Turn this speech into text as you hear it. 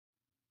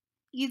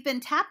You've been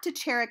tapped to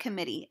chair a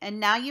committee, and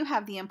now you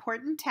have the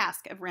important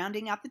task of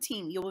rounding out the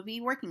team you will be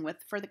working with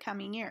for the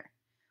coming year.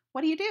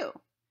 What do?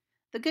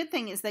 The good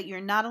thing is that you're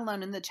not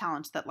alone in the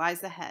challenge that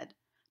lies ahead.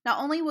 Not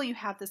only will you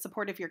have the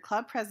support of your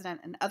club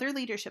president and other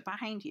leadership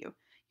behind you,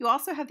 you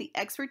also have the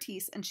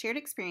expertise and shared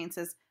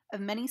experiences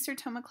of many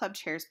Sertoma Club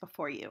chairs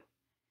before you.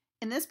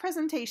 In this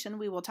presentation,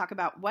 we will talk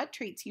about what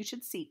traits you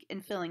should seek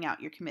in filling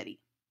out your committee.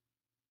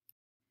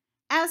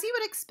 As you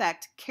would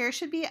expect, care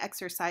should be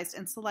exercised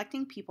in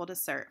selecting people to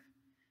serve.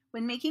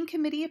 When making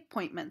committee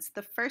appointments,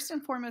 the first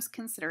and foremost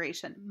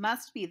consideration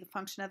must be the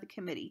function of the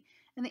committee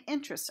and the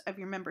interests of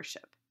your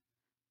membership.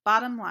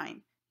 Bottom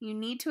line, you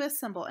need to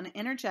assemble an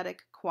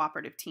energetic,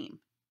 cooperative team.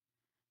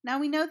 Now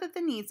we know that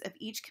the needs of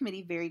each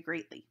committee vary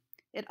greatly.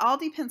 It all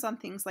depends on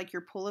things like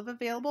your pool of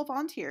available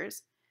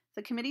volunteers,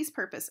 the committee's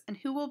purpose, and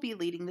who will be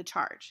leading the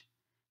charge.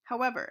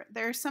 However,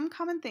 there are some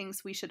common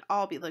things we should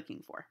all be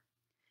looking for.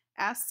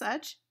 As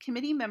such,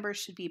 committee members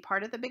should be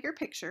part of the bigger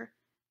picture,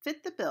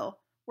 fit the bill,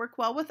 work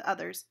well with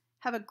others,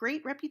 have a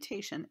great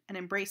reputation, and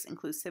embrace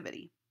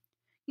inclusivity.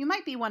 You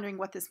might be wondering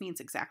what this means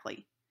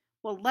exactly.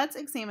 Well, let's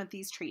examine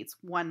these traits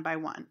one by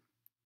one.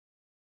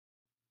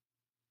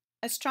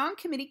 A strong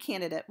committee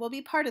candidate will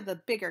be part of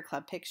the bigger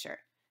club picture.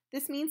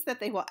 This means that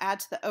they will add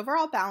to the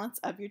overall balance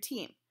of your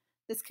team.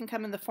 This can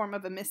come in the form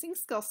of a missing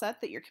skill set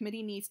that your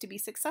committee needs to be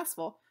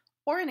successful,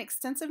 or an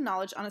extensive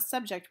knowledge on a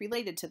subject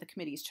related to the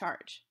committee's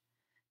charge.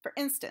 For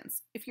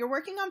instance, if you're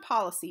working on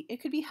policy,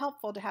 it could be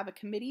helpful to have a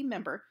committee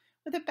member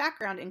with a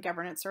background in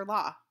governance or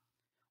law.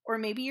 Or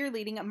maybe you're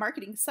leading a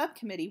marketing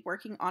subcommittee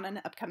working on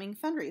an upcoming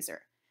fundraiser.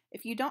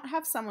 If you don't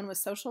have someone with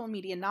social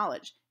media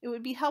knowledge, it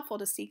would be helpful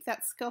to seek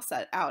that skill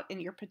set out in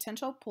your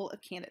potential pool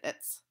of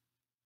candidates.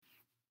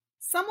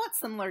 Somewhat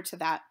similar to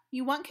that,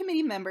 you want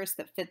committee members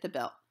that fit the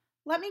bill.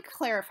 Let me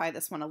clarify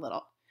this one a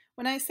little.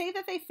 When I say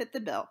that they fit the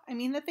bill, I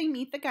mean that they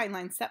meet the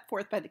guidelines set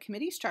forth by the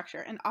committee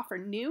structure and offer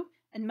new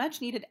and much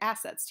needed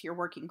assets to your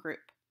working group.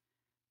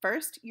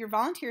 First, your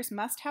volunteers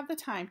must have the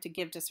time to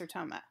give to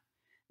Sertoma.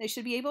 They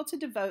should be able to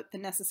devote the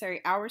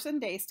necessary hours and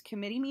days to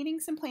committee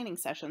meetings and planning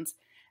sessions,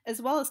 as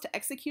well as to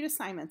execute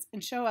assignments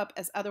and show up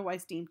as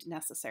otherwise deemed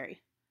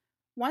necessary.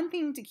 One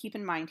thing to keep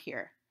in mind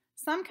here,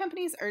 some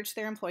companies urge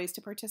their employees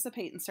to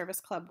participate in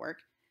service club work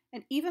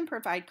and even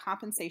provide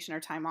compensation or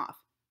time off,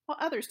 while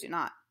others do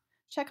not.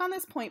 Check on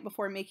this point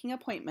before making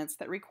appointments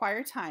that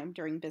require time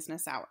during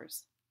business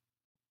hours.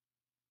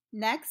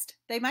 Next,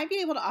 they might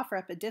be able to offer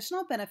up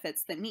additional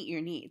benefits that meet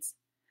your needs.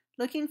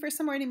 Looking for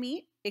somewhere to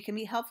meet? It can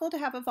be helpful to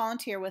have a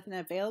volunteer with an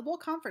available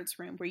conference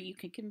room where you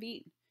can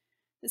convene.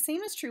 The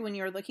same is true when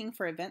you are looking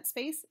for event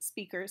space,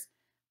 speakers,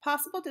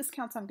 possible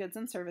discounts on goods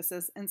and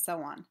services, and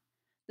so on.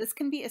 This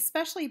can be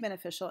especially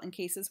beneficial in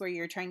cases where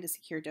you're trying to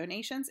secure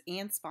donations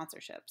and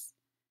sponsorships.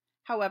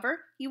 However,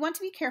 you want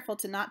to be careful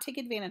to not take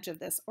advantage of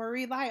this or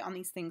rely on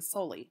these things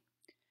solely.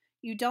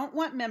 You don't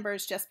want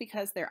members just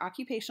because their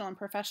occupational and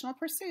professional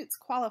pursuits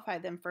qualify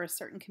them for a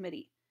certain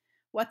committee.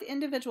 What the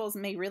individuals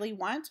may really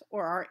want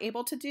or are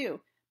able to do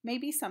may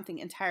be something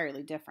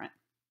entirely different.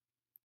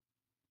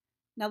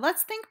 Now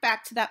let's think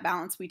back to that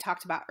balance we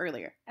talked about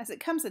earlier, as it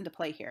comes into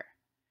play here.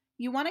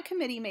 You want a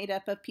committee made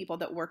up of people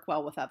that work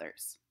well with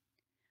others.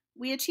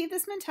 We achieve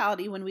this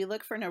mentality when we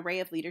look for an array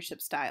of leadership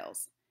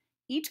styles.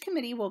 Each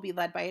committee will be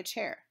led by a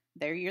chair.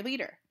 They're your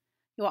leader.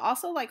 You will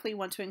also likely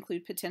want to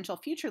include potential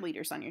future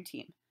leaders on your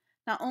team.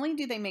 Not only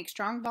do they make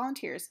strong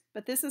volunteers,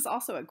 but this is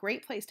also a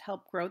great place to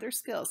help grow their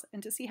skills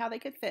and to see how they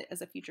could fit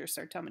as a future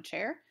Sertoma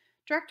chair,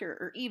 director,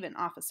 or even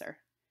officer.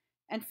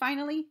 And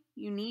finally,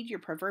 you need your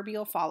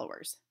proverbial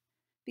followers.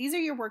 These are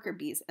your worker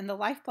bees and the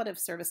lifeblood of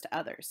service to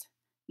others.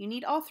 You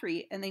need all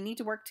three, and they need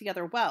to work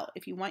together well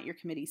if you want your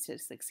committees to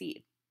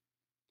succeed.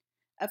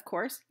 Of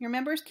course, your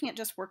members can't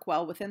just work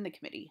well within the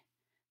committee.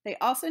 They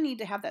also need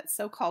to have that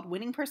so-called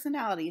winning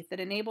personality that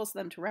enables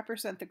them to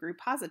represent the group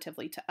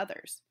positively to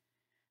others.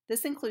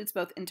 This includes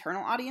both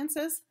internal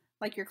audiences,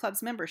 like your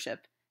club's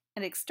membership,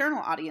 and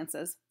external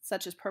audiences,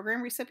 such as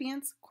program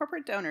recipients,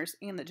 corporate donors,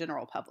 and the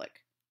general public.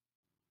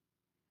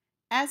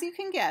 As you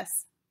can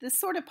guess, this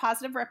sort of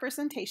positive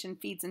representation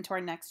feeds into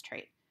our next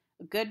trait,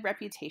 a good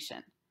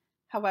reputation.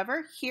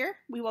 However, here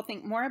we will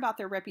think more about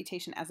their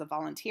reputation as a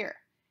volunteer.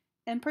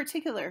 In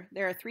particular,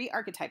 there are three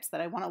archetypes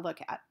that I want to look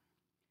at.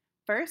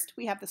 First,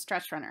 we have the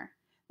stretch runner.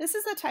 This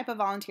is the type of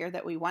volunteer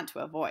that we want to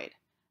avoid.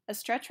 A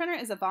stretch runner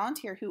is a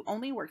volunteer who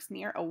only works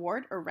near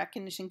award or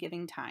recognition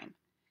giving time.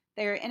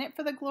 They are in it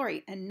for the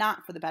glory and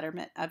not for the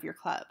betterment of your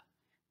club.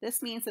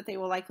 This means that they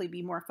will likely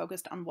be more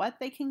focused on what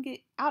they can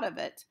get out of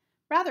it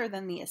rather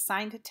than the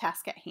assigned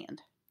task at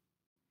hand.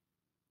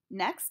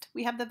 Next,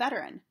 we have the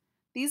veteran.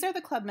 These are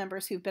the club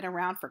members who've been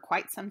around for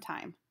quite some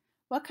time.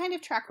 What kind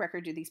of track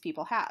record do these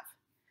people have?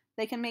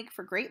 They can make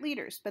for great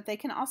leaders, but they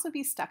can also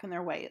be stuck in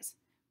their ways.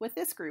 With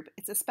this group,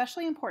 it's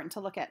especially important to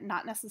look at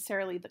not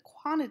necessarily the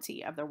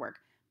quantity of their work,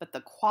 but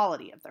the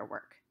quality of their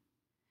work.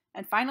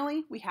 And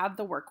finally, we have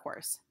the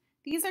workhorse.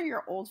 These are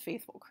your old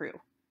faithful crew.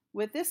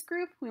 With this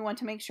group, we want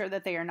to make sure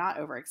that they are not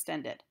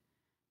overextended.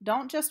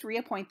 Don't just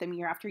reappoint them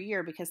year after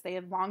year because they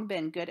have long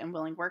been good and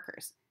willing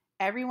workers.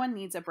 everyone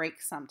needs a break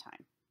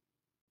sometime.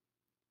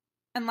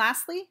 And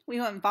lastly, we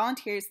want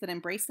volunteers that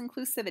embrace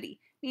inclusivity,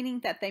 meaning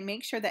that they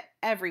make sure that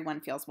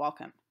everyone feels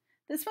welcome.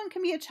 This one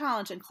can be a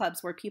challenge in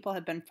clubs where people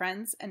have been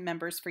friends and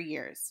members for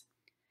years.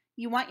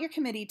 You want your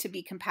committee to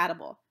be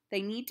compatible.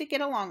 They need to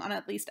get along on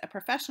at least a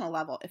professional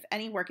level if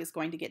any work is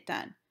going to get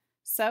done.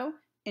 So,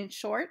 in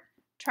short,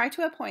 try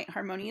to appoint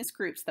harmonious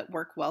groups that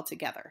work well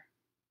together.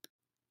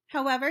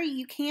 However,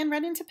 you can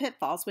run into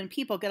pitfalls when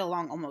people get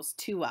along almost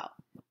too well.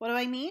 What do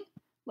I mean?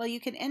 Well, you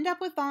can end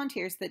up with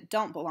volunteers that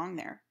don't belong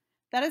there.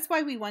 That is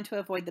why we want to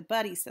avoid the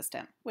buddy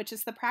system, which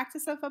is the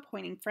practice of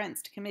appointing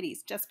friends to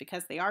committees just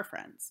because they are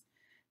friends.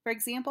 For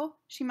example,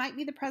 she might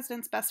be the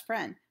president's best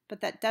friend,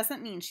 but that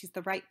doesn't mean she's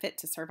the right fit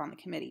to serve on the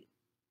committee.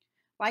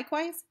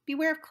 Likewise,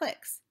 beware of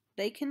cliques.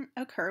 They can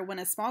occur when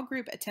a small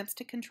group attempts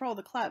to control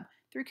the club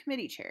through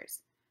committee chairs.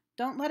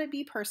 Don't let it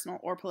be personal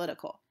or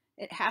political.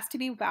 It has to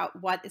be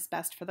about what is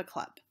best for the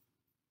club.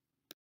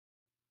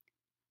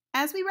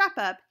 As we wrap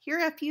up, here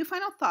are a few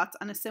final thoughts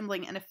on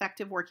assembling an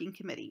effective working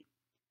committee.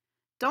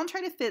 Don't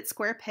try to fit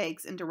square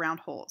pegs into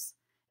round holes.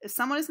 If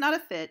someone is not a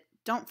fit,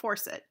 don't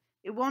force it.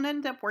 It won't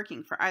end up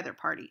working for either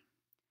party.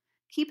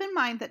 Keep in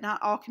mind that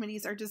not all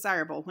committees are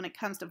desirable when it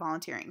comes to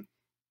volunteering.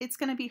 It's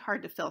going to be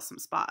hard to fill some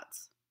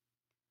spots.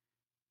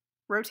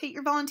 Rotate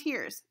your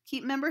volunteers.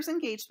 Keep members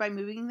engaged by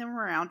moving them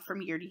around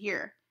from year to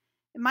year.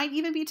 It might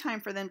even be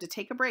time for them to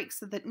take a break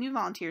so that new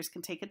volunteers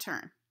can take a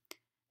turn.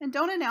 And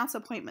don't announce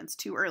appointments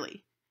too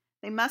early.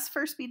 They must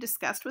first be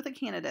discussed with the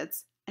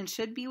candidates and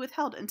should be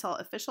withheld until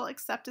official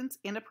acceptance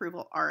and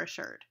approval are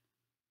assured.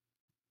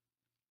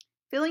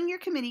 Filling your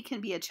committee can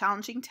be a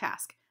challenging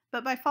task,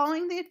 but by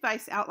following the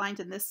advice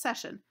outlined in this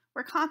session,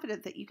 we're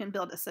confident that you can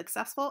build a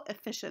successful,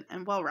 efficient,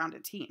 and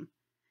well-rounded team.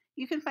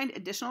 You can find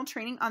additional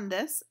training on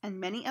this and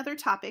many other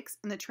topics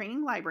in the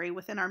training library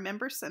within our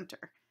Members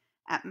Center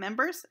at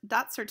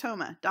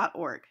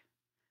members.sertoma.org.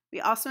 We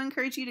also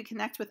encourage you to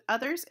connect with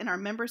others in our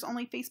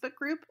members-only Facebook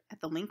group at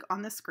the link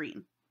on the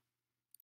screen.